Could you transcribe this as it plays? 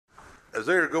As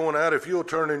they are going out, if you'll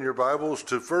turn in your Bibles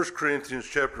to 1 Corinthians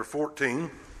chapter 14.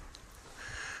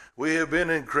 We have been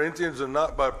in Corinthians and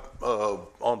not by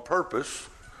on purpose.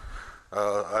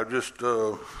 Lord's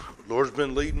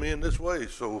been leading me in this way,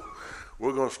 so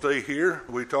we're going to stay here.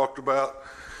 We talked about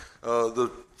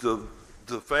the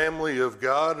family of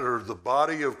God, or the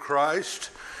body of Christ,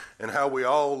 and how we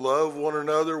all love one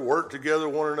another, work together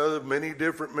one another, many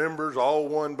different members, all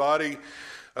one body,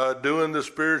 doing the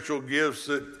spiritual gifts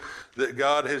that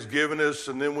God has given us.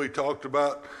 And then we talked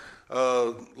about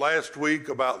last week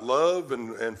about love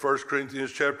and 1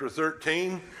 Corinthians chapter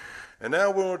 13. And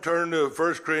now we're going to turn to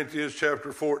 1 Corinthians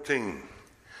chapter 14.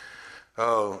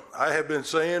 I have been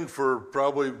saying for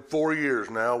probably 4 years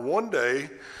now, one day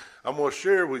I'm going to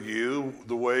share with you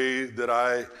the way that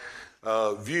I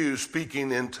view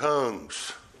speaking in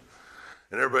tongues.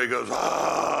 And everybody goes,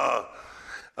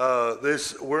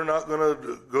 we're not going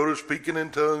to go to speaking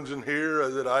in tongues in here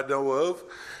that I know of.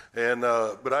 And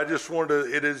but I just wanted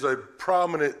to, it is a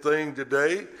prominent thing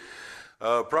today.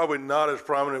 Probably not as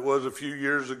prominent as it was a few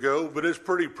years ago, but it's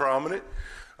pretty prominent.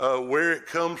 Where it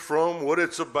comes from, what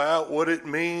it's about, what it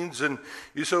means. And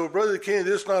you say, well, Brother Kenny,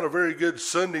 this is not a very good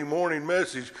Sunday morning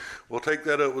message. Well, take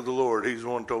that up with the Lord. He's the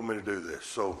one who told me to do this.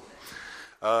 So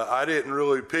I didn't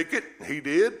really pick it. He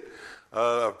did.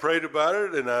 I prayed about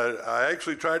it, and I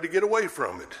actually tried to get away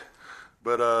from it.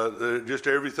 But just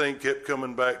everything kept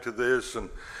coming back to this, and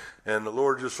the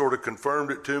Lord just sort of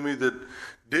confirmed it to me that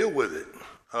deal with it.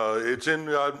 It's in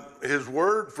His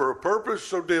Word for a purpose,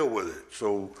 so deal with it.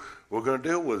 So we're going to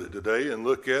deal with it today and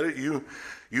look at it.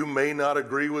 You may not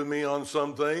agree with me on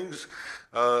some things.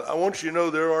 I want you to know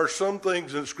there are some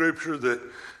things in Scripture that,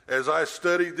 as I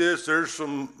studied this, there's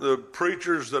some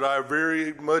preachers that I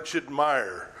very much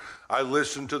admire. I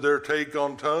listen to their take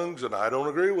on tongues, and I don't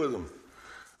agree with them.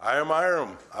 I admire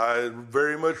them. I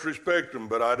very much respect them,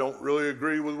 but I don't really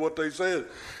agree with what they said.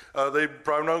 They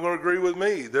probably not going to agree with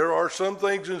me. There are some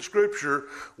things in Scripture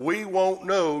we won't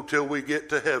know till we get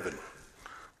to heaven.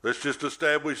 Let's just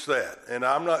establish that. And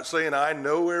I'm not saying I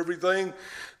know everything.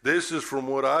 This is from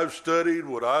what I've studied,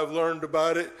 what I've learned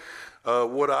about it,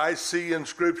 what I see in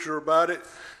Scripture about it,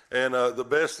 and the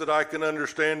best that I can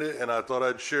understand it. And I thought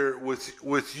I'd share it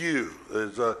with you.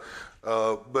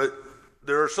 But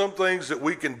there are some things that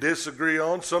we can disagree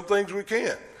on, some things we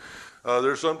can't.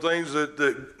 There's some things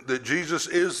that Jesus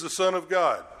is the Son of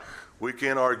God. We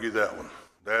can't argue that one.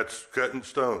 That's cut in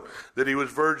stone. That He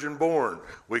was virgin born.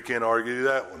 We can't argue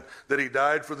that one. That He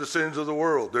died for the sins of the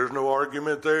world. There's no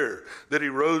argument there. That He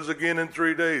rose again in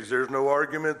 3 days. There's no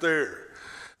argument there.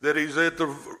 That He's at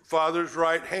the Father's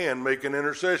right hand making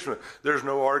intercession. There's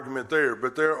no argument there.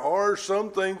 But there are some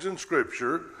things in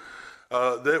Scripture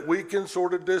that we can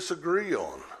sort of disagree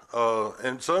on,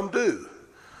 and some do.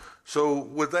 So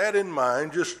with that in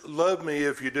mind, just love me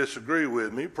if you disagree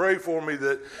with me. Pray for me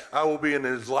that I will be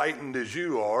as enlightened as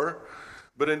you are.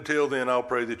 But until then, I'll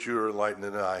pray that you are enlightened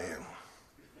than I am.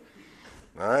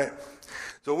 All right?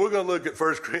 So we're going to look at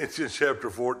 1 Corinthians chapter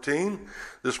 14.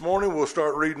 This morning we'll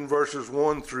start reading verses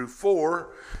 1 through 4.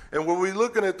 And we'll be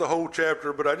looking at the whole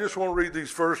chapter, but I just want to read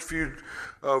these first few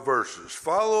verses.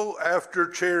 Follow after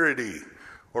charity,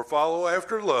 or follow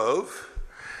after love,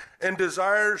 and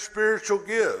desire spiritual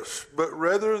gifts, but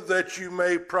rather that you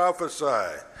may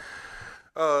prophesy.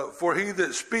 For he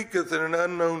that speaketh in an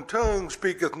unknown tongue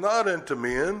speaketh not unto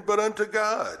men, but unto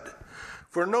God.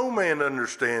 For no man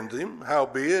understands him,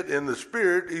 howbeit in the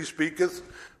Spirit he speaketh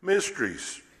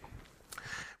mysteries.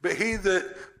 But he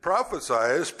that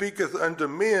prophesieth speaketh unto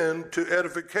men to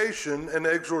edification and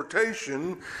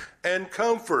exhortation and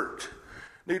comfort.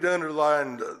 Need to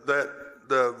underline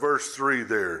the verse 3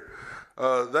 there.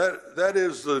 That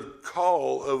is the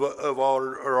call of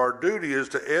our duty, is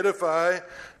to edify,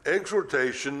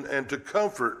 exhortation, and to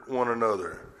comfort one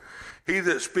another. He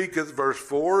that speaketh, verse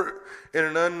 4, in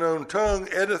an unknown tongue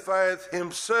edifieth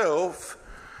himself,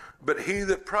 but he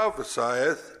that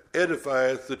prophesieth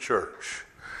edifieth the church.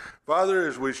 Father,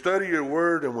 as we study your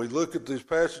word and we look at this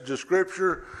passage of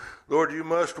Scripture, Lord, you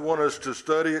must want us to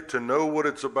study it, to know what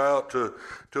it's about, to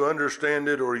understand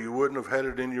it, or you wouldn't have had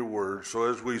it in your word. So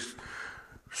as we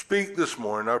speak this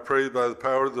morning, I pray by the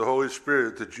power of the Holy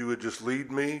Spirit that you would just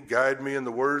lead me, guide me in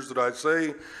the words that I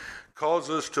say, cause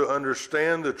us to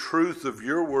understand the truth of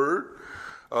your word,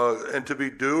 and to be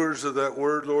doers of that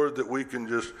word, Lord, that we can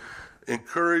just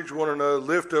encourage one another,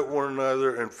 lift up one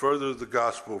another, and further the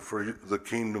gospel for the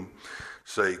kingdom's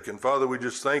sake. And Father, we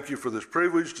just thank you for this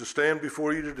privilege to stand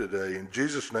before you today. In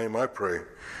Jesus' name I pray.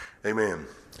 Amen.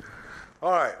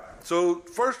 All right. So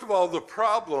first of all, the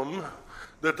problem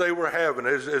that they were having,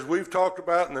 as we've talked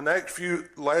about in the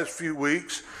last few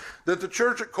weeks, that the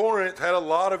church at Corinth had a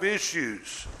lot of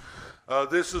issues.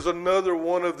 This is another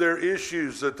one of their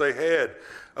issues that they had.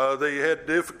 They had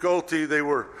difficulty. They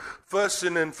were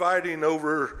fussing and fighting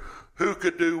over who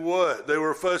could do what. They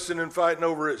were fussing and fighting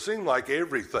over, it seemed like,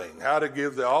 everything. How to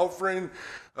give the offering,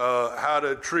 how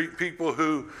to treat people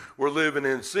who were living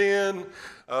in sin.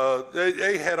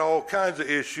 They had all kinds of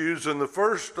issues. In the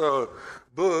first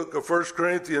book of 1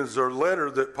 Corinthians, or letter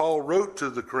that Paul wrote to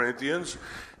the Corinthians,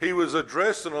 he was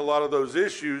addressing a lot of those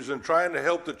issues and trying to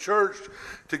help the church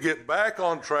to get back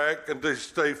on track and to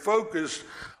stay focused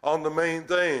on the main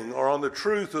thing, or on the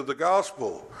truth of the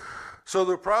gospel. So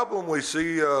the problem we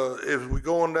see, if we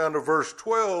go on down to verse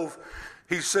 12,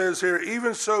 he says here,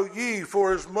 even so ye,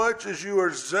 for as much as you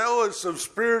are zealous of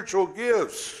spiritual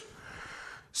gifts,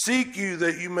 seek you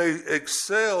that you may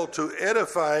excel to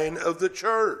edifying of the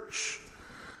church.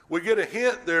 We get a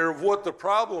hint there of what the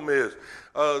problem is.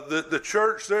 The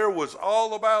church there was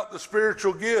all about the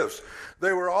spiritual gifts.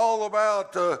 They were all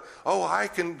about, I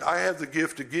have the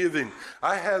gift of giving.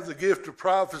 I have the gift of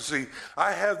prophecy.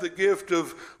 I have the gift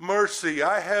of mercy.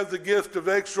 I have the gift of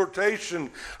exhortation.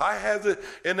 And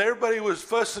everybody was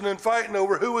fussing and fighting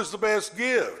over who was the best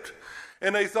gift.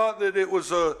 And they thought that it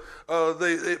was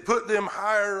it put them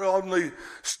higher on the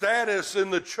status in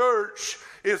the church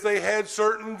if they had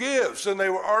certain gifts. And they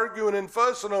were arguing and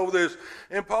fussing over this.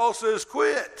 And Paul says,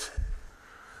 quit.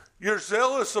 You're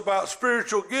zealous about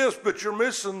spiritual gifts, but you're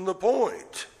missing the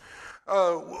point.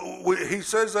 He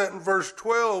says that in verse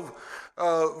 12.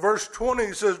 Verse 20,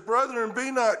 he says, brethren,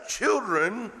 be not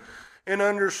children in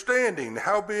understanding,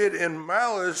 howbeit in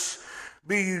malice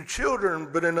be you children,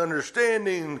 but in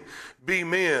understanding be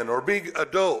men, or be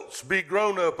adults, be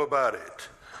grown up about it.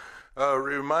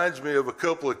 Reminds me of a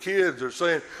couple of kids that are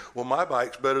saying, well, my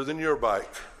bike's better than your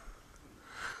bike.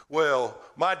 Well,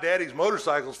 my daddy's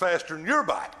motorcycle's faster than your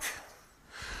bike.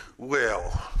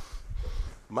 Well,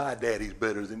 my daddy's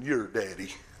better than your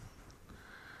daddy.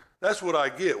 That's what I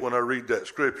get when I read that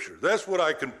scripture. That's what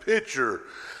I can picture.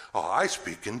 Oh, I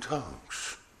speak in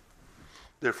tongues.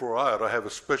 Therefore, I ought to have a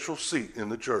special seat in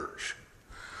the church.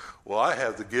 Well, I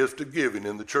have the gift of giving,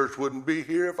 and the church wouldn't be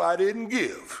here if I didn't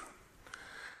give.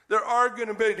 They're arguing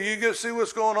about, do you get see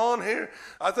what's going on here?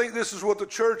 I think this is what the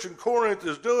church in Corinth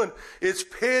is doing. It's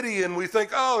petty, and we think,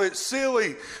 oh, it's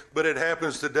silly, but it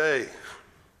happens today.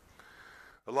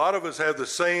 A lot of us have the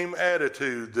same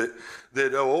attitude that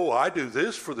I do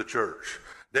this for the church.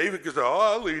 David could say,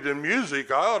 I lead in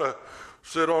music. I ought to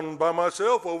sit on by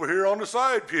myself over here on the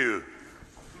side pew.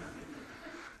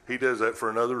 He does that for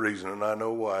another reason, and I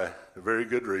know why. A very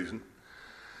good reason.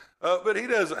 But he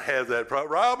doesn't have that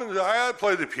problem. Robin, I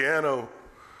play the piano,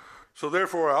 so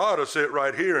therefore I ought to sit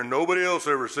right here and nobody else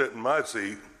ever sit in my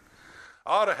seat.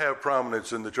 I ought to have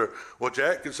prominence in the church. Well,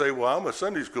 Jack could say, well, I'm a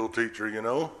Sunday school teacher,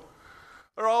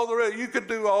 Or all the rest. You could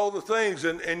do all the things,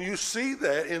 and you see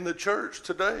that in the church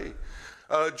today.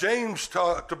 James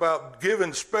talked about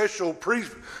giving special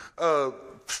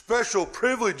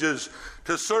privileges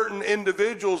to certain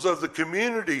individuals of the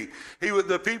community.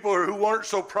 The people who weren't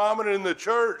so prominent in the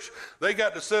church, they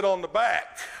got to sit on the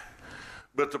back.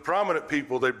 But the prominent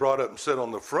people, they brought up and sat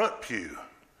on the front pew.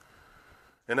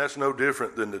 And that's no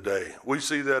different than today. We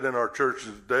see that in our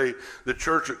churches today. The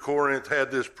church at Corinth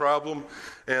had this problem,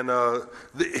 and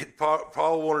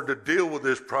Paul wanted to deal with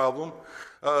this problem.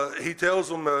 He tells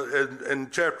them in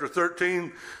chapter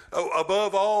 13,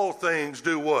 above all things,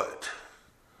 do what?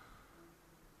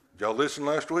 Did y'all listen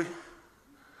last week?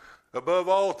 Above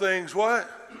all things, what?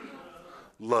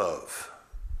 Love.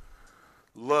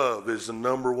 Love is the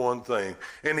number one thing.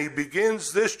 And he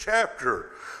begins this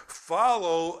chapter,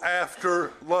 follow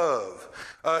after love.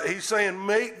 He's saying,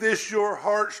 make this your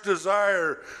heart's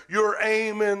desire, your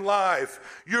aim in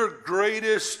life. Your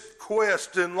greatest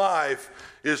quest in life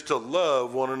is to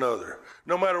love one another.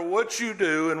 No matter what you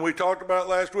do, and we talked about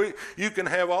last week, you can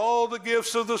have all the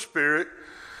gifts of the Spirit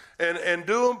and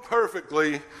do them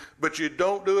perfectly, but you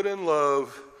don't do it in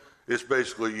love, it's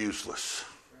basically useless.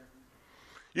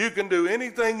 You can do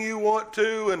anything you want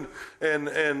to,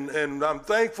 and I'm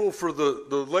thankful for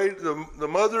the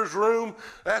mother's room.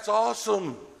 That's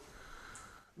awesome.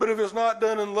 But if it's not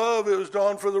done in love, it was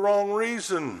done for the wrong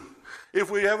reason.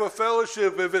 If we have a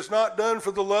fellowship, if it's not done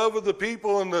for the love of the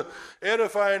people and the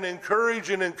edifying,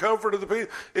 encouraging, and comfort of the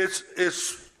people,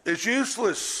 it's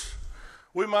useless.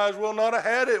 We might as well not have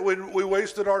had it. We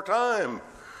wasted our time.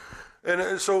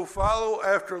 And so follow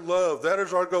after love. That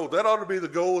is our goal. That ought to be the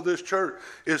goal of this church,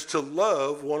 is to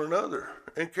love one another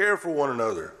and care for one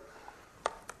another.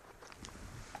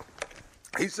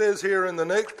 He says here in the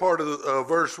next part of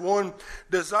verse 1,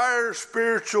 desire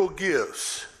spiritual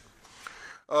gifts.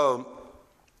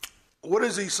 what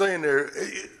is he saying there?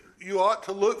 You ought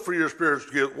to look for your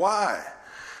spiritual gift. Why?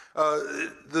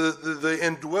 The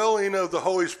indwelling of the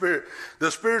Holy Spirit.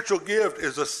 The spiritual gift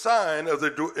is a sign of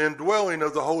the indwelling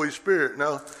of the Holy Spirit.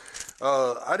 Now,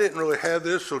 I didn't really have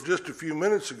this till just a few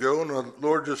minutes ago, and the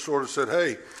Lord just sort of said,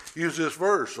 hey, use this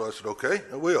verse. So I said, okay,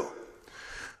 I will.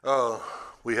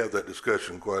 We have that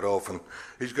discussion quite often.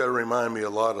 He's got to remind me a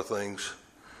lot of things.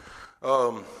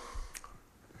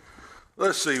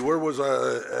 Let's see, where was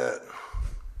I at?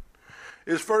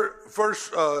 It's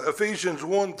first Ephesians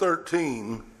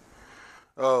 1:13.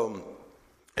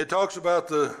 It talks about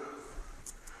this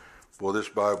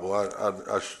Bible.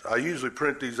 I usually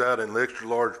print these out in extra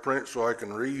large print so I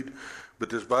can read, but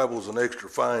this Bible is an extra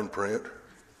fine print.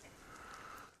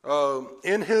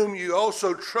 In whom you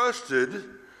also trusted,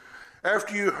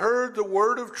 after you heard the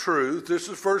word of truth. This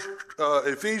is first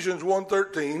Ephesians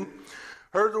 1:13.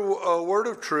 Heard the word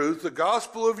of truth, the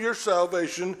gospel of your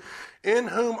salvation, in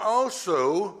whom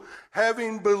also,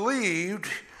 having believed,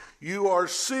 you are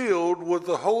sealed with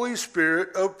the Holy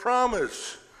Spirit of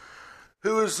promise,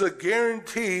 who is the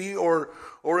guarantee, or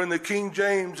in the King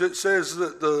James it says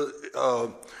that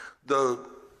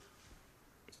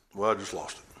I just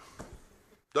lost it.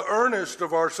 The earnest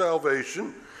of our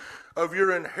salvation, of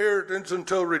your inheritance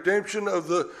until redemption of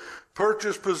the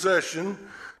purchased possession,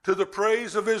 to the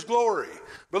praise of his glory.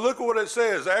 But look at what it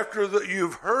says. After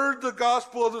you've heard the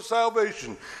gospel of the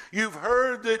salvation, you've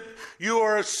heard that you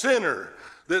are a sinner,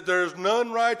 that there's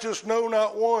none righteous, no,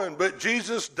 not one, but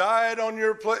Jesus died in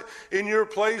your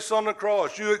place on the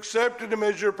cross. You accepted him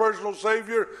as your personal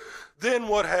Savior. Then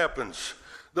what happens?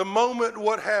 The moment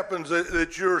what happens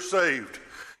that you're saved?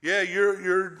 Yeah,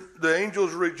 the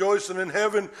angels rejoicing in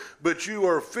heaven, but you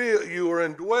are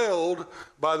indwelled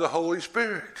by the Holy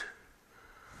Spirit.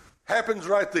 Happens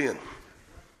right then,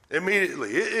 immediately.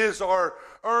 It is our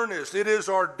earnest. It is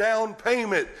our down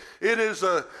payment. It is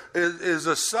a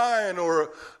sign or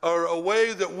a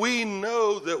way that we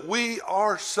know that we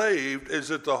are saved, is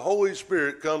that the Holy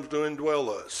Spirit comes to indwell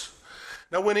us.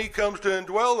 Now, when he comes to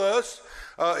indwell us,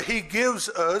 he gives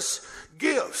us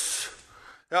gifts.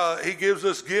 He gives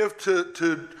us gifts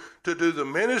to do the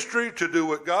ministry, to do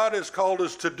what God has called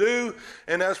us to do,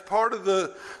 and as part of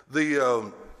the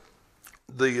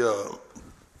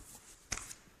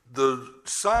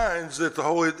signs that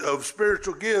of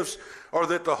spiritual gifts are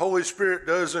that the Holy Spirit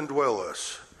does indwell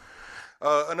us.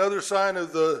 Another sign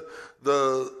of the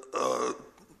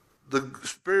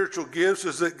spiritual gifts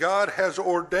is that God has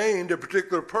ordained a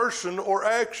particular person or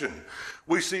action.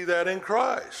 We see that in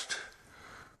Christ.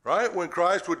 Right? When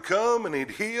Christ would come and he'd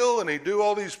heal and he'd do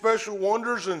all these special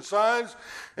wonders and signs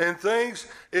and things,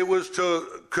 it was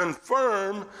to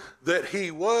confirm that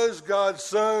he was God's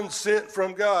Son sent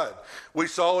from God. We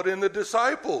saw it in the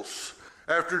disciples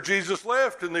after Jesus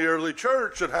left in the early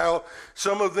church, and how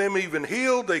some of them even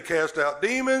healed. They cast out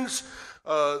demons.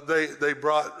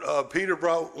 Peter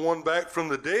brought one back from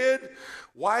the dead.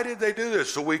 Why did they do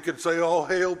this? So we could say, "All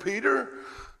hail Peter"?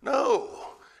 No.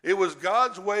 It was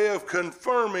God's way of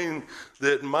confirming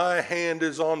that my hand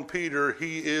is on Peter.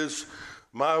 He is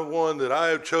my one that I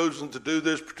have chosen to do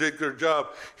this particular job.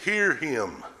 Hear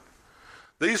him.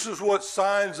 This is what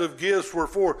signs of gifts were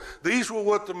for. These were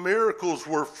what the miracles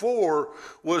were for,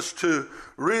 was to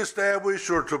reestablish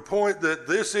or to point that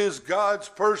this is God's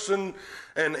person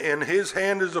and his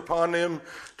hand is upon him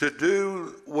to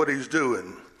do what he's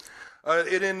doing.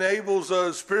 It enables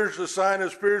us, spiritual sign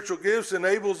of spiritual gifts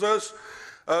enables us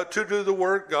to do the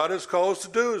work God has called us to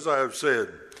do, as I have said,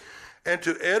 and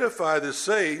to edify the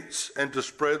saints and to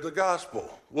spread the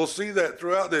gospel. We'll see that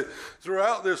throughout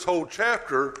this whole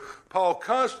chapter. Paul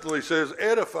constantly says,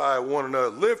 edify one another,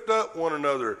 lift up one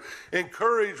another,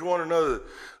 encourage one another.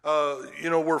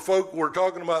 We're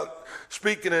talking about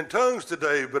speaking in tongues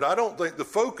today, but I don't think the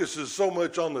focus is so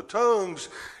much on the tongues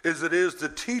as it is the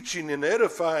teaching and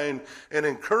edifying and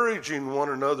encouraging one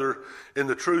another in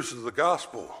the truths of the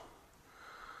gospel.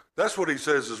 That's what he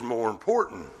says is more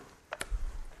important.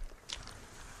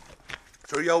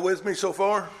 So y'all with me so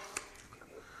far?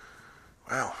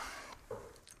 Wow.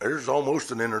 There's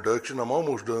almost an introduction. I'm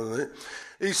almost done with it.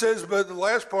 He says, but the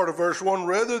last part of verse 1,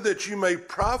 rather that you may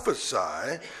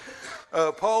prophesy,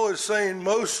 Paul is saying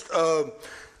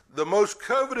the most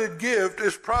coveted gift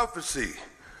is prophecy.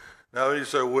 Now you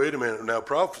say, wait a minute. Now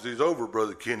prophecy's over,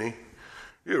 Brother Kenny.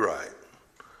 You're right.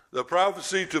 The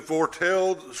prophecy to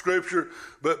foretell Scripture,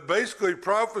 but basically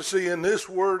prophecy in this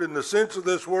word, in the sense of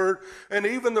this word, and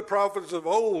even the prophets of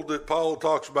old that Paul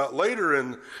talks about later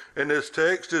in this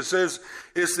text, it says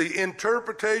it's the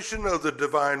interpretation of the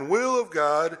divine will of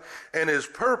God and his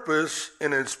purpose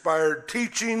in inspired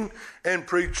teaching and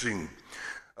preaching.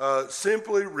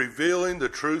 simply revealing the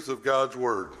truth of God's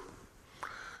word.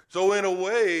 So in a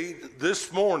way,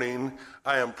 this morning,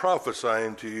 I am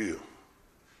prophesying to you.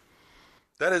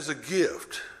 That is a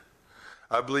gift.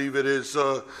 I believe it is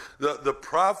the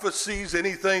prophecies,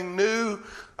 anything new,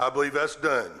 I believe that's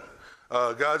done.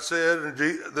 God said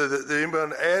that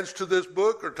anyone adds to this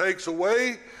book or takes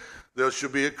away, there shall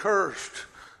be accursed.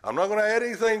 I'm not going to add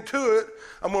anything to it.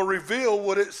 I'm going to reveal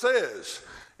what it says.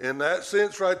 In that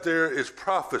sense right there, it's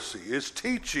prophecy. It's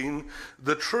teaching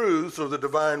the truth or the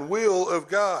divine will of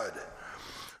God.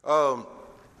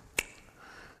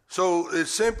 So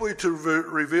it's simply to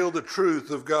reveal the truth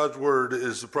of God's word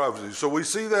is the prophecy. So we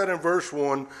see that in verse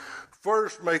 1.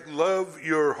 First, make love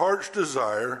your heart's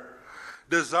desire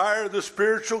the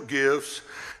spiritual gifts,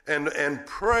 and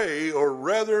pray, or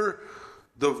rather,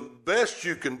 the best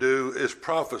you can do is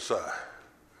prophesy.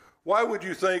 Why would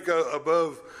you think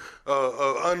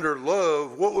under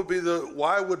love,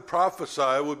 why would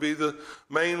prophesy would be the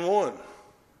main one?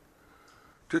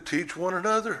 To teach one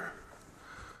another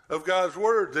of God's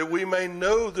word, that we may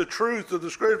know the truth of the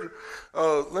scripture.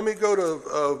 Let me go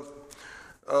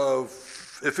to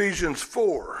Ephesians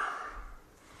 4.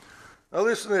 Now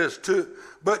listen to this.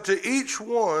 But to each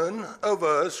one of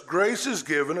us grace is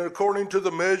given according to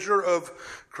the measure of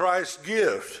Christ's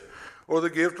gift, or the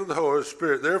gift of the Holy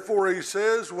Spirit. Therefore he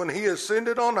says, when he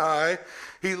ascended on high,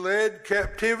 he led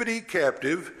captivity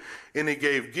captive, and he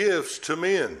gave gifts to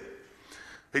men.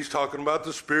 He's talking about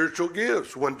the spiritual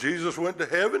gifts. When Jesus went to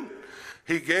heaven,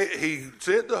 he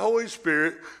sent the Holy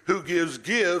Spirit, who gives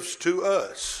gifts to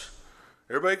us.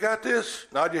 Everybody got this?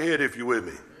 Nod your head if you're with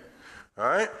me. All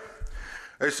right?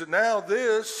 He said, now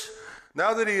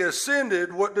that he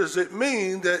ascended, what does it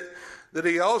mean that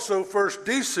he also first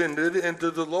descended into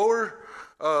the lower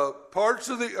parts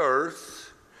of the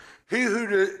earth? He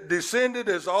who descended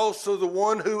is also the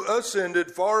one who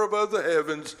ascended far above the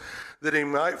heavens, that he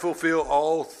might fulfill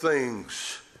all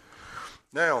things.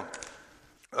 Now,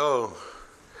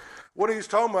 what he's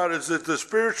talking about is that the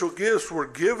spiritual gifts were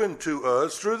given to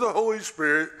us through the Holy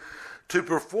Spirit to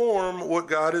perform what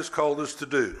God has called us to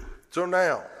do. So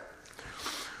now,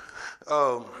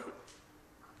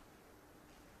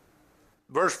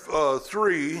 verse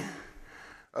 3,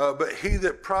 but he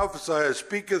that prophesieth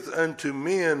speaketh unto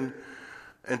men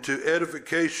and to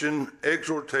edification,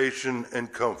 exhortation,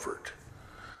 and comfort.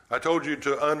 I told you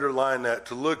to underline that,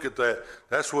 to look at that.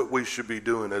 That's what we should be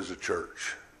doing as a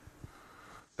church.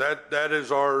 That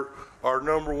is our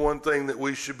number one thing that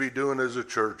we should be doing as a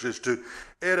church, is to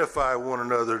edify one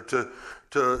another, to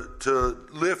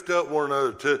lift up one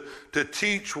another, to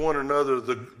teach one another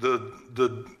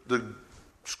the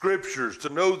scriptures, to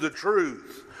know the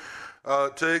truth,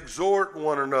 to exhort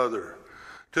one another,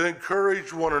 to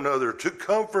encourage one another, to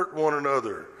comfort one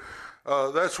another.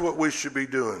 That's what we should be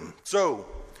doing. So,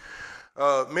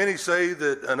 many say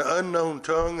that an unknown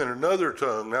tongue and another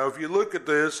tongue. Now, if you look at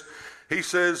this, he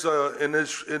says in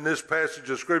this passage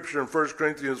of Scripture in 1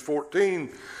 Corinthians 14,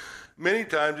 many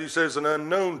times he says an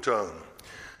unknown tongue.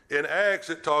 In Acts,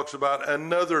 it talks about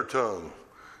another tongue.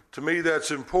 To me,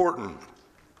 that's important.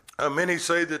 Many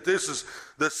say that this is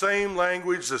the same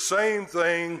language, the same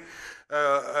thing,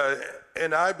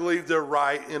 and I believe they're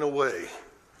right in a way.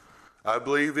 I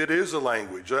believe it is a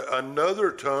language.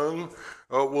 Another tongue,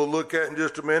 we'll look at in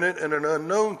just a minute, and an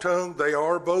unknown tongue, they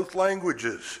are both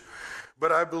languages.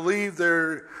 But I believe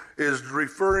there is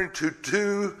referring to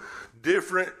two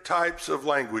different types of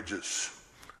languages.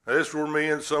 This is where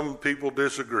me and some people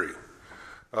disagree.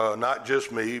 Not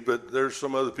just me, but there's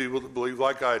some other people that believe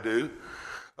like I do,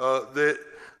 that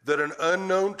an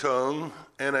unknown tongue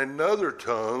and another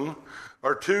tongue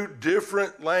are two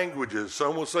different languages.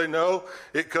 Some will say, no,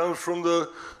 it comes from the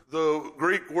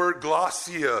Greek word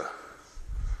glossia.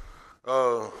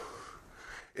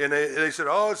 And they said,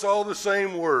 it's all the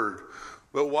same word.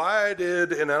 But why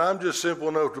and I'm just simple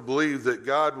enough to believe that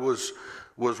God was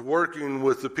working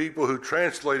with the people who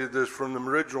translated this from the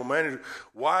original manuscript.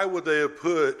 Why would they have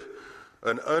put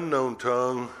an unknown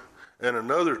tongue and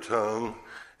another tongue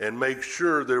and make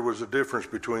sure there was a difference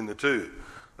between the two?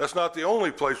 That's not the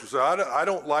only place we say. I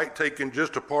don't like taking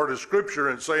just a part of Scripture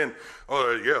and saying,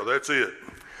 oh, yeah, that's it.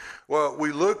 Well,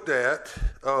 we looked at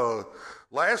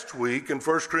last week in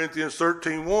 1 Corinthians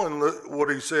 13:1, what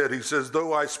he said. He says,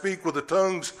 though I speak with the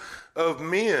tongues of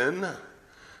men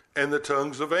and the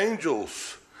tongues of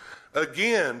angels.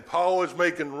 Again, Paul is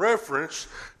making reference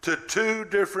to two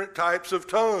different types of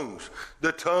tongues,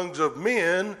 the tongues of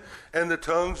men and the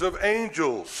tongues of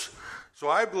angels. So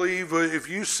I believe if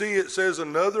you see it says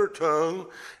another tongue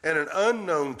and an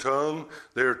unknown tongue,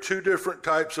 there are two different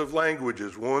types of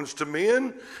languages. One's to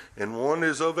men and one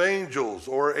is of angels,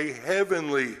 or a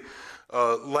heavenly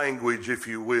language, if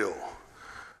you will.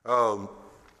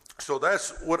 So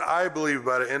that's what I believe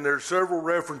about it. And there's several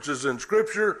references in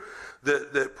Scripture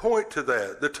that point to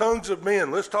that. The tongues of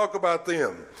men, let's talk about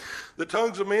them. The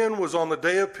tongues of men was on the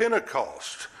day of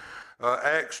Pentecost.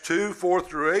 Acts 2, 4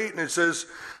 through 8, and it says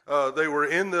they were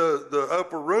in the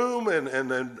upper room, and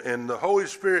the Holy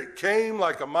Spirit came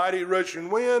like a mighty rushing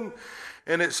wind,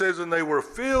 and it says, and they were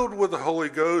filled with the Holy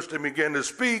Ghost and began to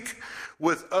speak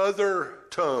with other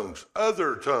tongues.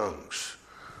 Other tongues.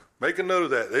 Make a note of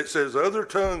that. It says other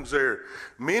tongues there,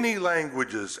 many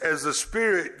languages, as the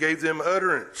Spirit gave them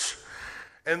utterance.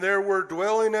 And there were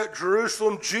dwelling at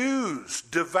Jerusalem Jews,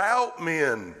 devout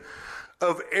men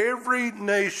of every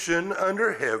nation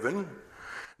under heaven.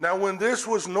 Now when this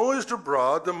was noised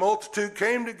abroad, the multitude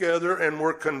came together and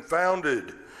were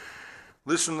confounded.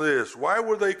 Listen to this. Why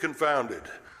were they confounded?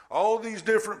 All these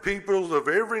different peoples of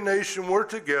every nation were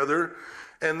together,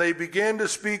 and they began to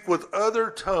speak with other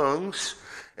tongues,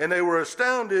 and they were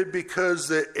astounded because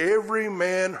that every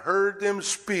man heard them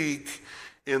speak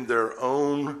in their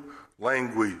own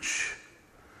language.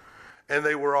 And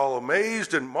they were all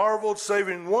amazed and marveled,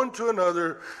 saying one to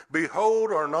another,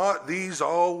 Behold, are not these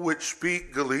all which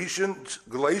speak Galatians,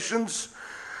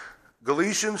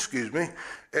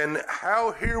 and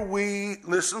how hear we,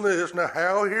 listen to this, now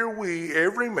how hear we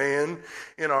every man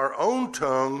in our own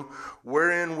tongue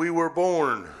wherein we were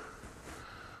born?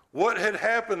 What had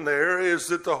happened there is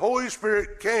that the Holy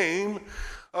Spirit came,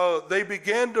 they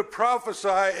began to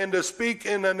prophesy and to speak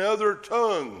in another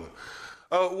tongue.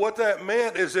 What that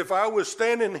meant is if I was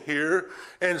standing here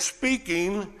and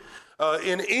speaking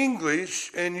in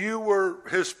English and you were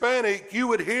Hispanic, you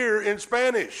would hear in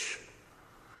Spanish.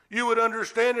 You would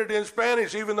understand it in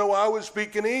Spanish even though I was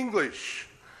speaking English.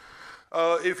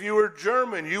 If you were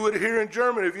German, you would hear in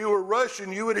German. If you were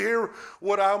Russian, you would hear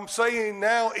what I'm saying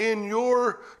now in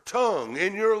your tongue,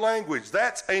 in your language.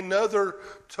 That's another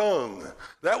tongue.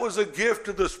 That was a gift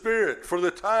of the Spirit for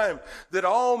the time that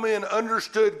all men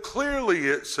understood clearly,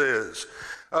 it says.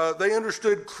 They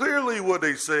understood clearly what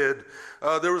he said.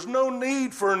 There was no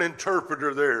need for an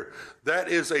interpreter there. That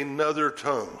is another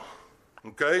tongue.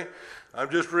 Okay? I'm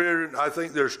just reading, I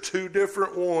think there's two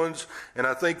different ones, and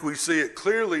I think we see it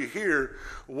clearly here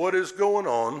what is going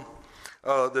on,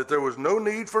 that there was no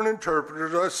need for an interpreter,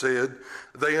 as I said.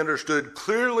 They understood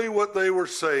clearly what they were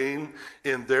saying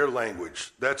in their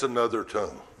language. That's another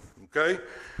tongue, okay?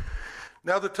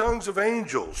 Now the tongues of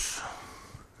angels.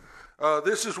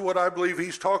 This is what I believe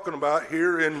he's talking about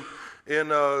here in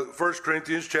 1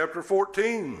 Corinthians chapter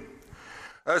 14.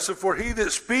 So for he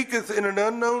that speaketh in an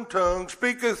unknown tongue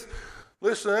speaketh,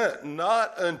 listen to that,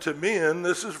 not unto men.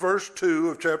 This is verse 2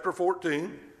 of chapter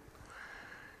 14.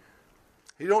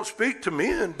 He don't speak to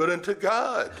men, but unto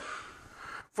God.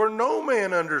 For no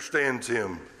man understands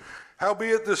him.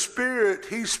 Howbeit the Spirit,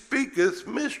 he speaketh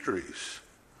mysteries.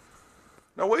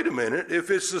 Now wait a minute.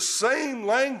 If it's the same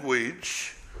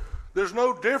language, there's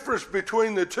no difference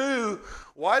between the two.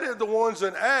 Why did the ones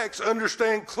in Acts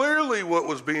understand clearly what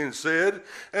was being said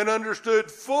and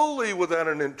understood fully without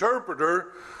an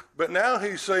interpreter? But now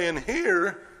he's saying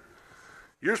here,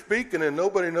 you're speaking and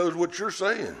nobody knows what you're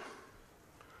saying.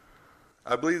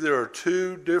 I believe there are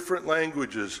two different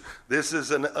languages. This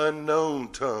is an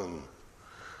unknown tongue.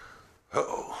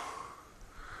 Uh-oh.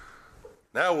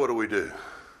 Now what do we do?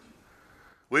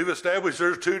 We've established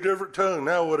there's two different tongues.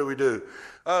 Now what do we do?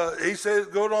 He says,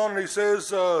 go on and he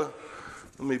says, let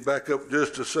me back up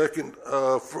just a second.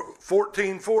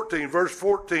 14, verse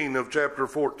 14 of chapter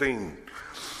 14.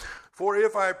 For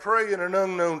if I pray in an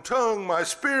unknown tongue, my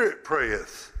spirit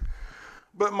prayeth,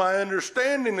 but my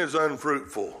understanding is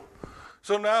unfruitful.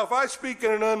 So now if I speak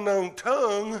in an unknown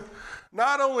tongue,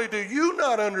 not only do you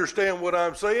not understand what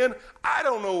I'm saying, I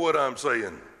don't know what I'm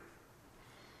saying.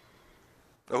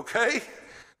 Okay?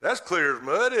 That's clear as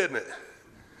mud, isn't it?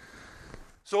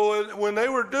 So when they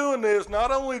were doing this,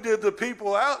 not only did the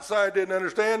people outside didn't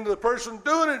understand, the person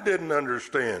doing it didn't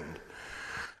understand.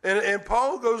 And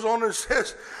Paul goes on and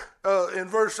says, in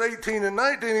verse 18 and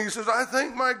 19, he says, I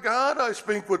thank my God I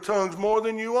speak with tongues more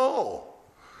than you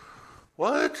all.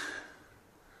 What?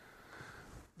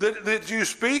 That you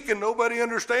speak and nobody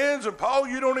understands? And Paul,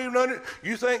 you don't even understand?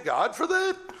 You thank God for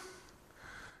that?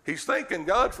 He's thanking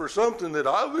God for something that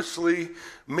obviously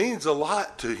means a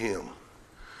lot to him.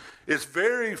 It's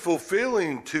very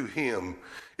fulfilling to him.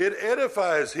 It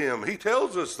edifies him. He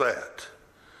tells us that.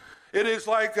 It is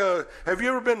like, have you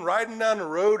ever been riding down the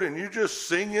road and you just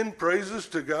singing praises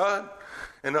to God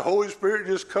and the Holy Spirit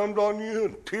just comes on you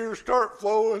and tears start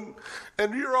flowing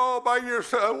and you're all by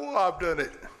yourself? Well, I've done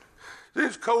it.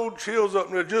 These cold chills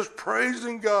up there just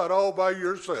praising God all by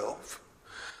yourself.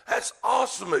 That's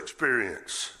awesome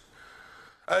experience.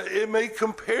 It may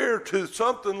compare to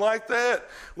something like that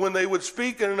when they would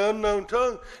speak in an unknown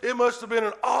tongue. It must have been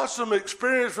an awesome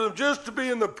experience for them just to be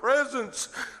in the presence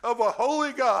of a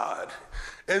holy God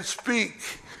and speak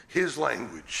his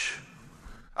language.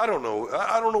 I don't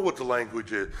know what the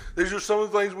language is. These are some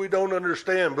of the things we don't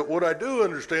understand, but what I do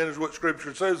understand is what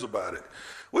Scripture says about it,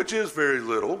 which is very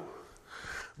little.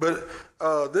 But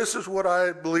this is what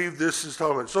I believe this is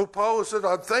talking about. So Paul says,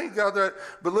 I thank God that,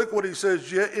 but look what he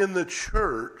says, yet in the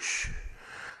church,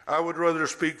 I would rather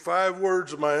speak 5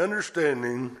 words of my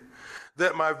understanding,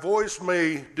 that my voice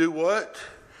may do what?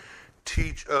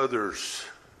 Teach others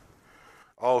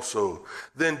also,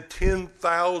 than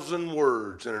 10,000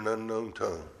 words in an unknown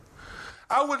tongue.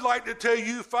 I would like to tell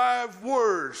you 5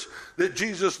 words that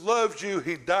Jesus loves you,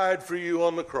 he died for you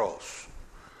on the cross.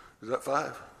 Is that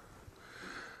 5?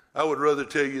 I would rather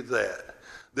tell you that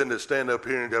than to stand up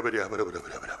here and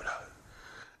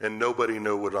nobody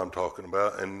know what I'm talking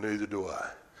about, and neither do I.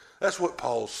 That's what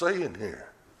Paul's saying here.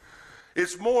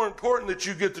 It's more important that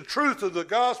you get the truth of the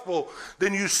gospel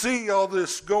than you see all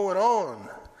this going on,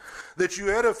 that you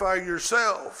edify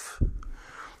yourself.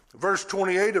 Verse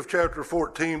 28 of chapter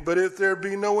 14, but if there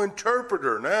be no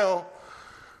interpreter, now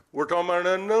we're talking about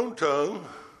an unknown tongue,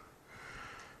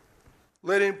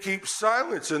 let him keep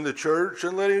silence in the church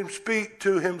and let him speak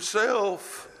to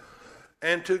himself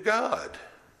and to God.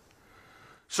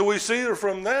 So we see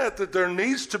from that there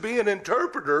needs to be an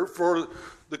interpreter for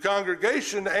the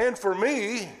congregation and for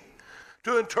me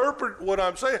to interpret what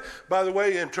I'm saying. By the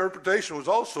way, interpretation was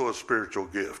also a spiritual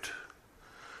gift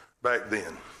back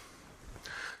then.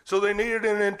 So they needed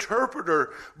an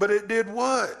interpreter, but it did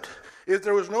what? If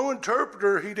there was no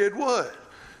interpreter, he did what?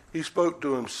 He spoke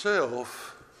to himself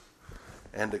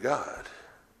and to God.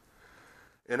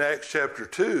 In Acts chapter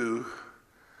 2,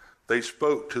 they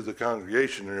spoke to the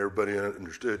congregation and everybody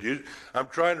understood. I'm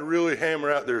trying to really hammer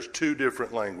out there's 2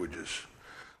 different languages.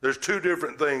 There's 2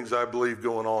 different things I believe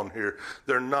going on here.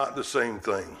 They're not the same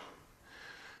thing.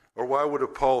 Or why would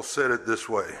have Paul said it this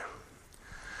way?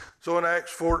 So in 1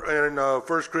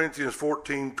 Corinthians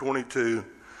 14:22,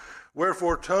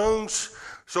 wherefore tongues,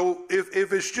 so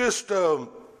if it's just a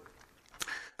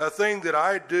thing that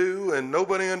I do and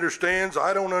nobody understands,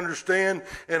 I don't understand,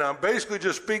 and I'm basically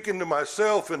just speaking to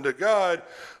myself and to God,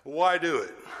 why do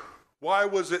it? Why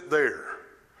was it there?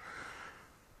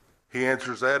 He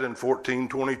answers that in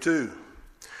 14:22.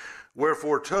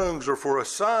 Wherefore tongues are for a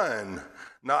sign,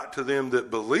 not to them that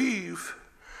believe,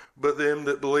 but them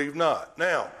that believe not.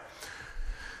 Now,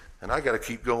 and I got to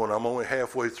keep going. I'm only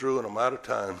halfway through and I'm out of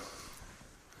time.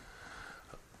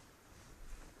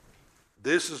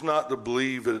 This is not to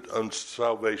believe on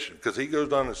salvation, because he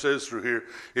goes on and says through here,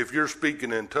 if you're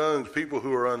speaking in tongues, people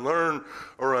who are unlearned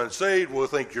or unsaved will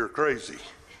think you're crazy.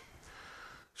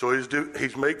 So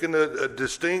he's making a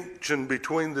distinction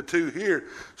between the 2 here.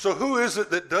 So who is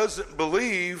it that doesn't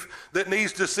believe that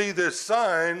needs to see this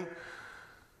sign,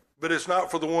 but it's not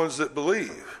for the ones that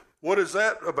believe? What is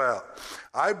that about?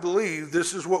 I believe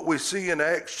this is what we see in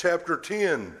Acts chapter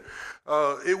 10.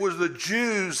 It was the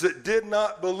Jews that did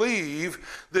not believe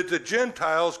that the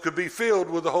Gentiles could be filled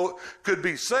with could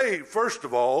be saved, first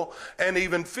of all, and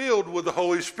even filled with the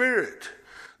Holy Spirit.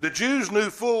 The Jews knew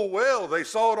full well, they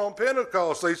saw it on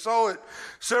Pentecost, they saw it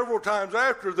several times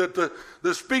after, that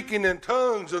the speaking in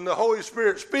tongues and the Holy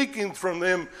Spirit speaking from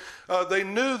them, they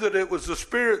knew that it was the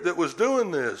Spirit that was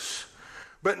doing this.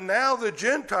 But now the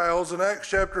Gentiles in Acts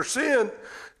chapter 10,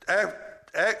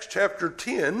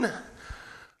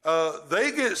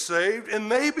 they get saved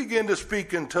and they begin to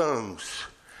speak in tongues.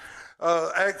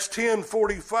 Acts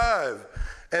 10:45,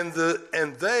 and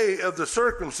they of the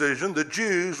circumcision, the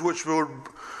Jews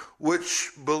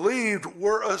which believed,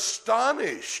 were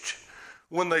astonished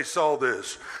when they saw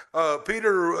this.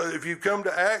 Peter, if you come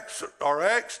to our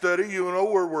Acts study, you know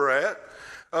where we're at.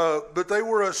 But they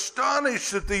were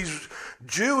astonished that these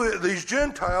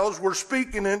Gentiles were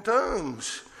speaking in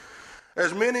tongues.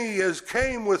 As many as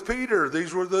came with Peter,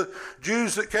 these were the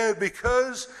Jews that came,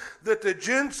 because that the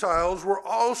Gentiles were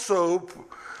also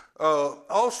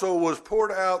was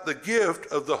poured out the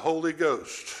gift of the Holy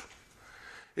Ghost.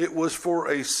 It was for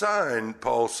a sign,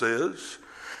 Paul says,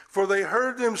 for they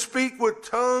heard them speak with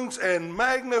tongues and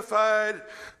magnified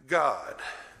God.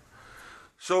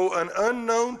 So an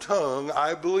unknown tongue,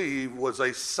 I believe, was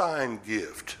a sign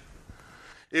gift.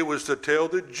 It was to tell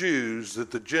the Jews that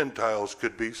the Gentiles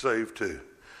could be saved too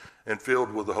and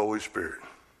filled with the Holy Spirit.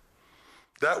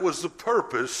 That was the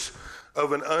purpose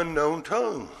of an unknown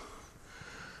tongue.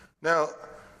 Now,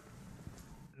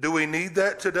 do we need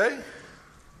that today?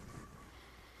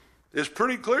 It's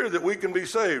pretty clear that we can be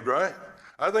saved, right?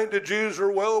 I think the Jews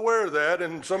are well aware of that,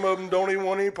 and some of them don't even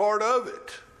want any part of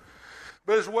it.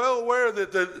 But it's well aware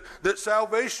that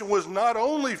salvation was not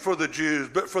only for the Jews,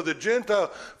 but for the Gentile,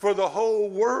 for the whole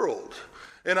world.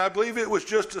 And I believe it was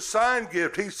just a sign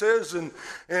gift. He says in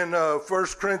 1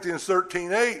 Corinthians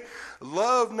 13:8,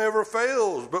 love never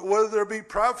fails, but whether there be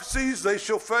prophecies, they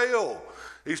shall fail.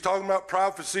 He's talking about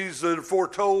prophecies that are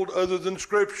foretold other than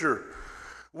Scripture.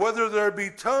 Whether there be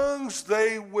tongues,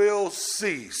 they will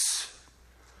cease.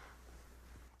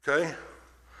 Okay?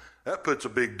 That puts a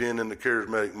big dent in the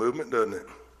charismatic movement, doesn't it?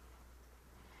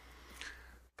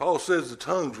 Paul says the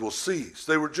tongues will cease.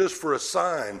 They were just for a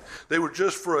sign. They were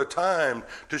just for a time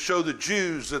to show the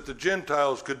Jews that the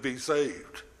Gentiles could be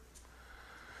saved.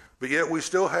 But yet we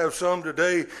still have some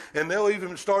today, and they'll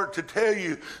even start to tell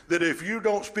you that if you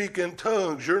don't speak in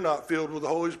tongues, you're not filled with the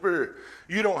Holy Spirit.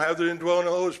 You don't have the indwelling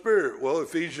of the Holy Spirit. Well,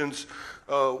 Ephesians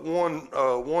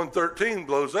 1:13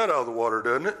 blows that out of the water,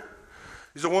 doesn't it?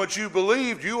 He said, once you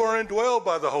believed, you are indwelled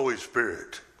by the Holy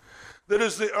Spirit. That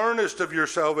is the earnest of your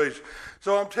salvation.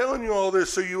 So I'm telling you all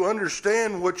this so you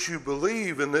understand what you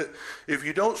believe, and that if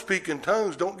you don't speak in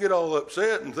tongues, don't get all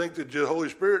upset and think that the Holy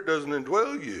Spirit doesn't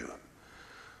indwell you.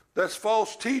 That's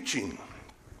false teaching.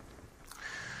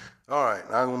 All right,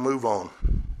 I'm going to move on.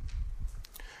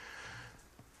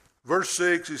 Verse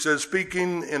 6, he says,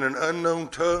 speaking in an unknown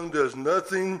tongue does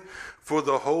nothing for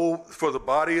the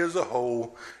body as a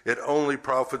whole. It only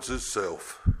profits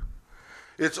itself.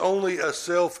 It's only a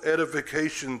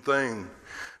self-edification thing.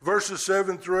 Verses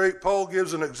 7 through 8, Paul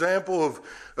gives an example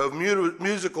of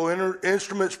musical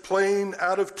instruments playing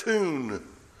out of tune.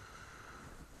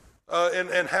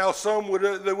 And how some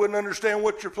they wouldn't understand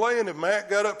what you're playing. If Matt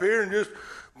got up here and just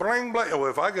blang blang, well,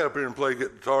 if I got up here and played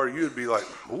guitar, you'd be like,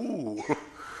 ooh,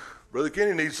 Brother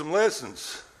Kenny needs some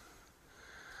lessons.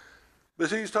 But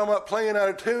see, he's talking about playing out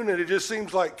of tune, and it just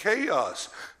seems like chaos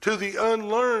to the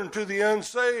unlearned, to the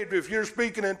unsaved. If you're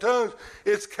speaking in tongues,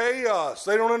 it's chaos.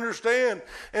 They don't understand.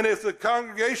 And if the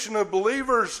congregation of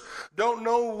believers don't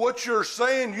know what you're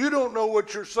saying, you don't know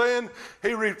what you're saying.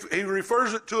 He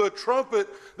refers it to a trumpet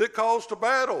that calls to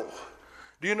battle.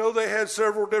 Do you know they had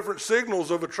several different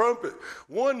signals of a trumpet?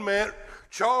 One meant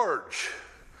charge.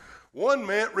 One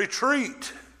meant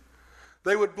retreat.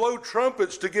 They would blow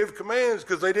trumpets to give commands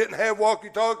because they didn't have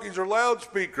walkie-talkies or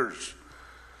loudspeakers.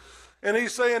 And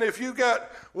he's saying if you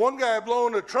got one guy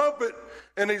blowing a trumpet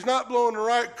and he's not blowing the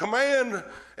right command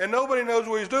and nobody knows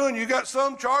what he's doing, you got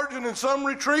some charging and some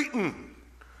retreating.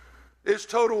 It's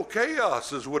total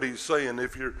chaos is what he's saying.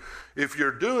 If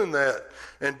you're doing that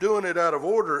and doing it out of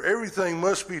order, everything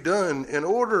must be done in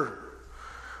order.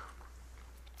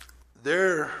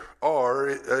 There are,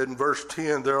 in verse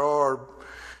 10,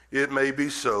 it may be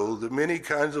so, the many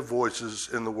kinds of voices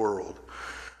in the world.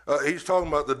 He's talking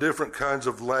about the different kinds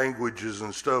of languages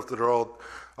and stuff that are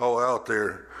all out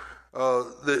there.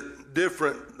 The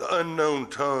different, the unknown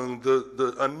tongue,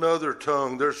 the another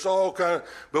tongue. There's all kind of,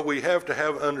 but we have to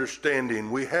have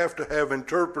understanding. We have to have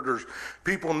interpreters.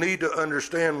 People need to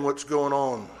understand what's going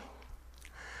on.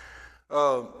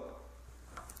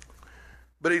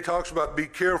 But he talks about be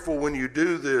careful when you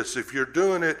do this. If you're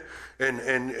doing it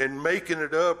and making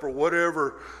it up or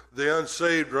whatever, the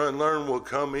unsaved or unlearned will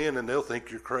come in and they'll think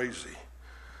you're crazy.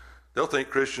 They'll think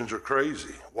Christians are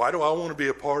crazy. Why do I want to be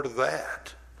a part of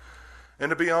that? And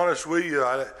to be honest with you,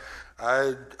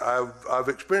 I've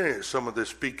experienced some of this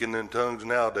speaking in tongues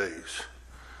nowadays.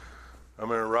 I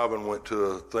remember Robin went to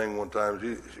a thing one time.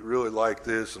 She really liked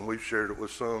this, and we shared it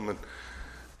with some, and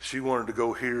she wanted to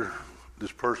go hear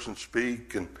this person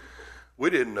speak, and we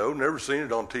didn't know, never seen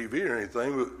it on TV or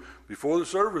anything, but before the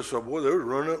service, boy, they were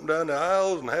running up and down the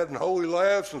aisles and having holy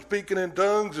laughs and speaking in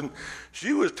tongues, and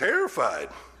she was terrified.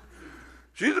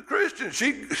 She's a Christian.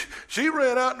 She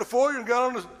ran out in the foyer and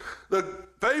got on the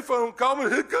payphone, called me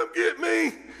and said, come get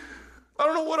me. I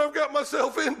don't know what I've got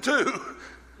myself into.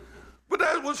 But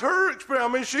that was her experience.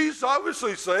 I mean, she's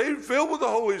obviously saved, filled with the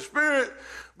Holy Spirit,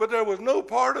 but there was no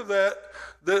part of that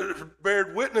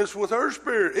bared witness with her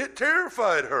spirit. It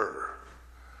terrified her.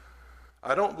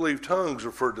 I don't believe tongues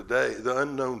are for today. The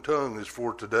unknown tongue is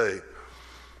for today.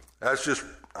 That's just,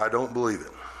 I don't believe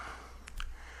it.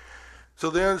 So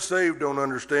the unsaved don't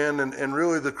understand, and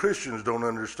really the Christians don't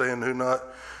understand who are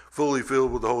not fully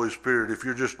filled with the Holy Spirit if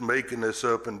you're just making this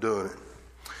up and doing it.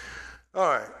 All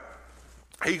right.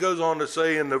 He goes on to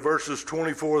say in the verses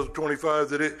 24 to 25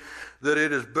 that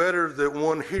it is better that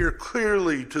one hear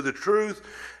clearly to the truth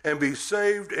and be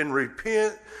saved and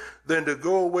repent than to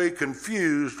go away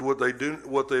confused what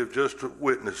they've just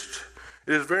witnessed.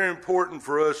 It is very important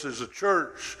for us as a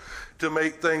church to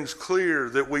make things clear,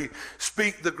 that we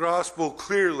speak the gospel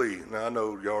clearly. Now, I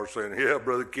know y'all are saying, yeah,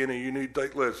 Brother Kenny, you need to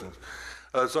take lessons.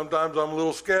 Sometimes I'm a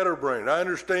little scatterbrained. I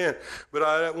understand, but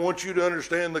I want you to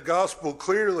understand the gospel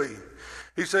clearly.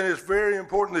 He's saying it's very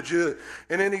important that you,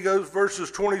 and then he goes verses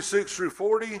 26 through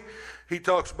 40. He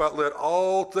talks about let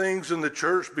all things in the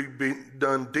church be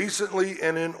done decently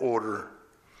and in order,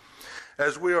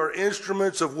 as we are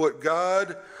instruments of what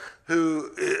God,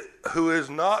 who is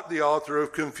not the author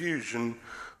of confusion,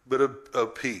 but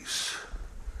of peace.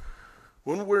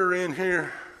 When we're in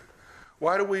here,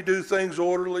 why do we do things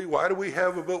orderly? Why do we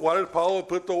have a book? Why did Paul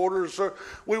put the orders?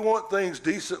 We want things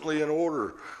decently in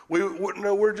order.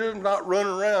 We're just not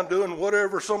running around doing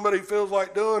whatever somebody feels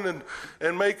like doing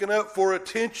and making up for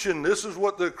attention. This is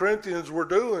what the Corinthians were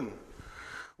doing.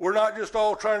 We're not just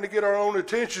all trying to get our own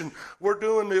attention. We're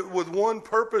doing it with one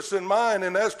purpose in mind,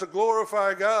 and that's to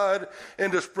glorify God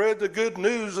and to spread the good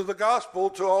news of the gospel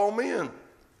to all men.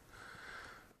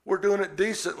 We're doing it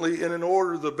decently and in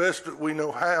order, the best that we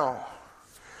know how.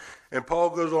 And Paul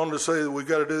goes on to say that we've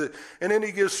got to do that. And then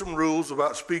he gives some rules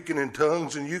about speaking in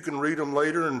tongues, and you can read them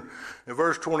later. And in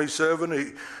verse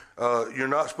 27, you're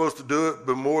not supposed to do it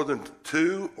but more than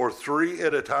 2 or 3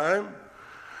 at a time.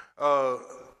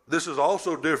 This is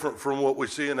also different from what we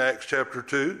see in Acts chapter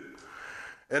 2.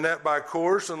 And that by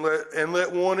course, and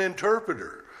let one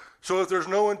interpreter. So if there's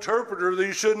no interpreter, then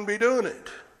you shouldn't be doing it.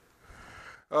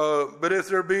 But if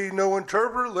there be no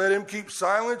interpreter, let him keep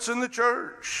silence in the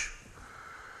church.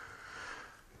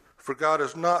 For God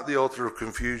is not the author of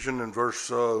confusion, in verse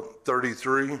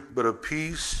 33, but of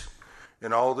peace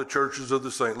in all the churches of the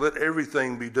saints. Let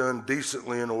everything be done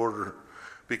decently in order,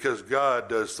 because God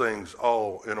does things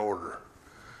all in order.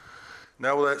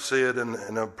 Now with that said,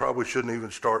 and I probably shouldn't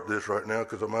even start this right now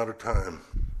because I'm out of time,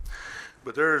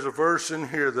 but there is a verse in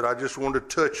here that I just want to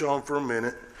touch on for a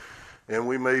minute, and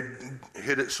we may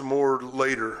hit it some more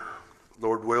later,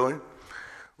 Lord willing.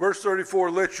 Verse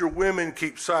 34, let your women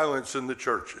keep silence in the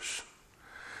churches.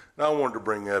 Now I wanted to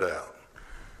bring that out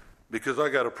because I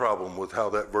got a problem with how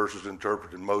that verse is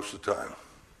interpreted most of the time.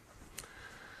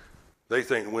 They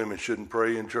think women shouldn't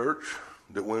pray in church,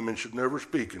 that women should never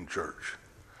speak in church,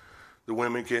 that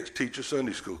women can't teach a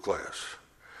Sunday school class.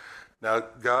 Now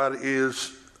God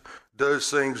does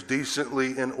things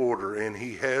decently in order, and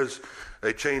he has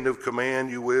a chain of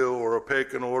command, you will, or a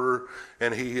pecking order,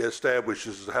 and he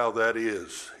establishes how that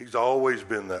is. He's always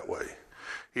been that way.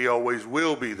 He always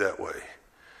will be that way.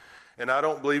 And I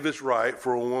don't believe it's right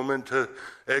for a woman to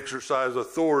exercise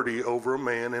authority over a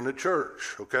man in a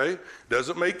church, okay?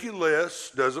 Doesn't make you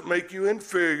less, doesn't make you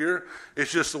inferior.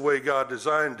 It's just the way God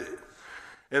designed it.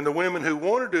 And the women who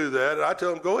want to do that, I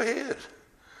tell them, go ahead.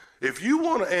 If you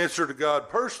want to answer to God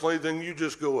personally, then you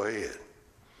just go ahead.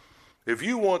 If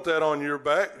you want that on your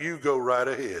back, you go right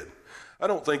ahead. I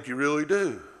don't think you really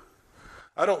do.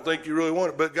 I don't think you really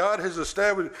want it. But God has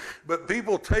established, but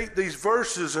people take these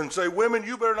verses and say, women,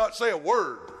 you better not say a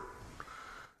word.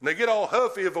 And they get all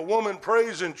huffy if a woman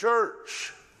prays in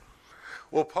church.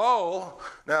 Well, Paul,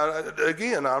 now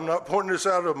again, I'm not pointing this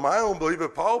out of my own belief,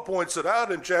 but Paul points it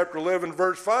out in chapter 11,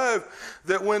 verse 5,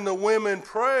 that when the women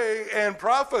pray and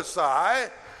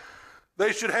prophesy,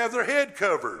 they should have their head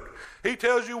covered. He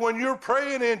tells you when you're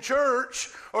praying in church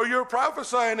or you're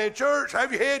prophesying in church,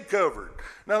 have your head covered.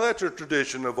 Now that's a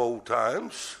tradition of old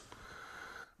times.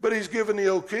 But he's given the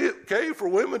okay for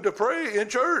women to pray in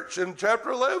church in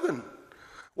chapter 11.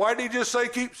 Why did he just say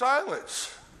keep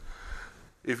silence?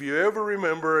 If you ever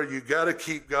remember, you got to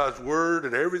keep God's word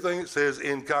and everything it says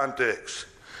in context.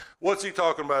 What's he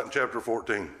talking about in chapter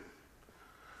 14?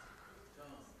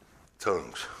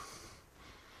 Tongues.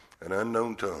 An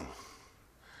unknown tongue.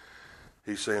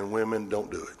 He's saying women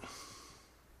don't do it.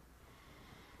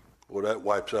 Well, that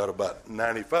wipes out about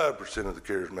 95% of the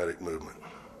charismatic movement.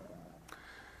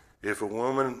 If a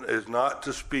woman is not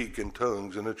to speak in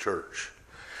tongues in a church,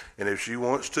 and if she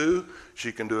wants to,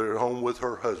 she can do it at home with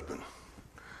her husband.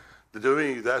 To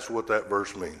me, that's what that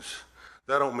verse means.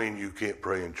 That don't mean you can't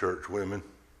pray in church, women.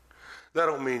 That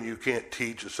don't mean you can't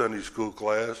teach a Sunday school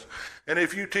class. And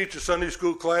if you teach a Sunday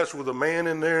school class with a man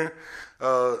in there,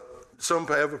 some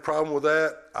have a problem with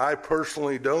that. I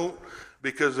personally don't,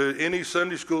 because any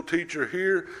Sunday school teacher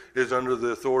here is under the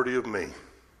authority of me.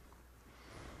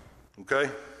 Okay?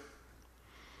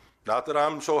 Not that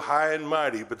I'm so high and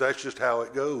mighty, but that's just how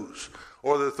it goes.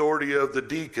 Or the authority of the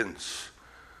deacons.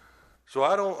 So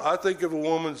I think if a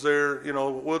woman's there,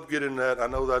 we'll get in that. I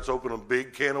know that's opened a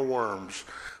big can of worms.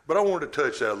 But I wanted to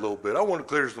touch that a little bit. I want to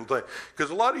clear some things. Because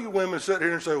a lot of you women sit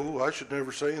here and say, I should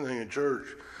never say anything in church.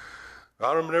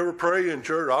 I'll never pray in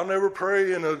church. I'll never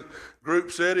pray in a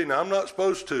group setting. I'm not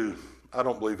supposed to. I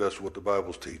don't believe that's what the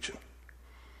Bible's teaching.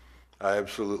 I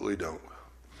absolutely don't.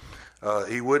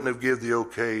 He wouldn't have given the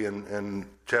okay in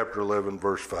chapter 11,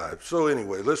 verse 5. So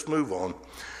anyway, let's move on.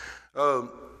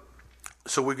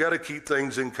 So we got to keep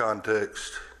things in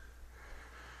context.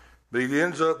 But he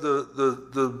ends up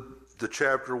the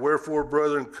chapter, wherefore,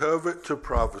 brethren, covet to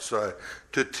prophesy,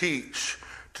 to teach,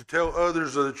 to tell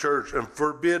others of the church, and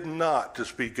forbid not to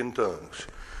speak in tongues.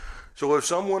 So if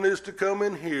someone is to come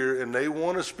in here and they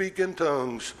want to speak in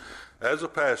tongues, as a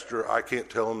pastor, I can't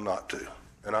tell them not to.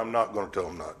 And I'm not going to tell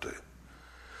them not to.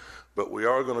 But we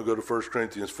are going to go to 1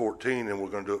 Corinthians 14, and we're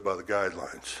going to do it by the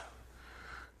guidelines.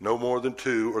 No more than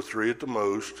 2 or 3 at the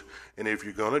most. And if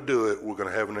you're going to do it, we're going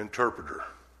to have an interpreter.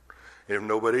 If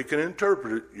nobody can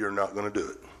interpret it, you're not going to do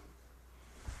it.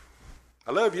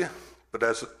 I love you, but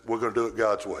we're going to do it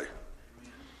God's way.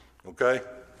 Okay?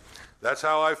 That's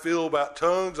how I feel about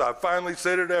tongues. I finally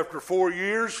said it after 4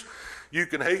 years. You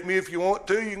can hate me if you want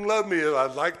to. You can love me.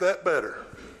 I'd like that better.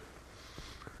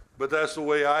 But that's the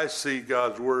way I see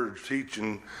God's word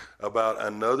teaching about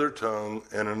another tongue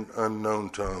and an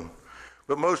unknown tongue.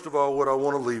 But most of all, what I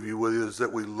want to leave you with is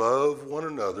that we love one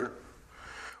another.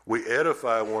 We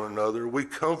edify one another. We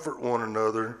comfort one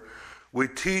another. We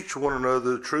teach one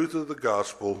another the truth of the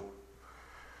gospel,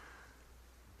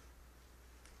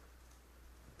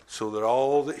 so that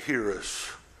all that hear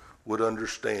us would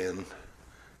understand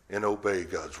and obey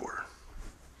God's word.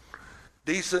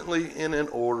 Decently and in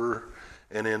order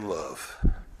and in love.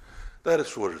 That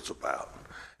is what it's about.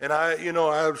 And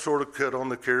I've sort of cut on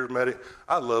the charismatic.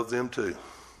 I love them too.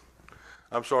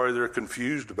 I'm sorry they're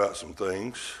confused about some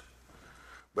things,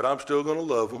 but I'm still going to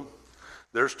love them.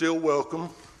 They're still welcome.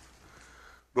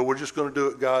 But we're just going to do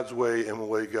it God's way and the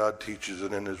way God teaches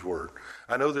it in his word.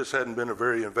 I know this hadn't been a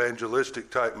very evangelistic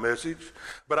type message,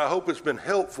 but I hope it's been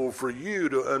helpful for you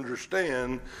to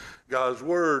understand God's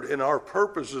word. And our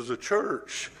purpose as a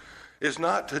church is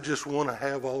not to just want to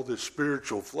have all this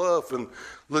spiritual fluff and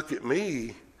look at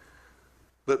me,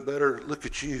 but better look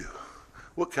at you.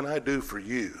 What can I do for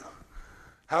you?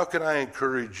 How can I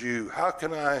encourage you? How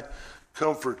can I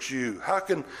comfort you? How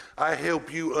can I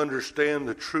help you understand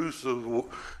the truth of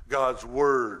God's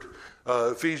word?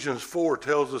 Ephesians 4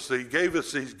 tells us that he gave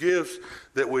us these gifts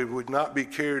that we would not be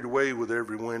carried away with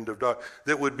every wind of doctrine,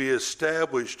 that would be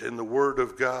established in the word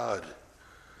of God.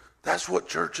 That's what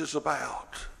church is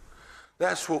about.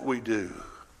 That's what we do,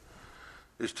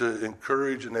 is to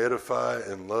encourage and edify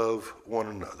and love one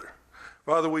another.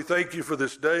 Father, we thank you for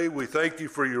this day. We thank you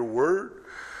for your word.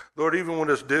 Lord, even when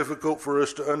it's difficult for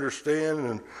us to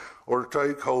understand or to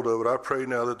take hold of it, I pray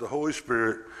now that the Holy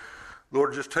Spirit,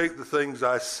 Lord, just take the things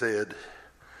I said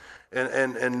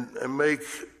and make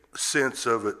sense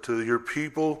of it to your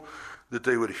people, that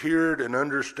they would hear it and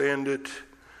understand it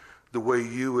the way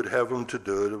you would have them to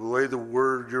do it, the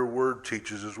way your word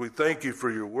teaches us. We thank you for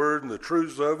your word and the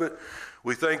truths of it.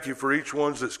 We thank you for each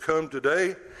one that's come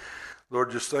today.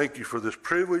 Lord, just thank you for this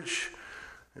privilege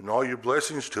and all your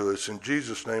blessings to us. In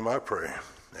Jesus' name I pray.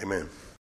 Amen.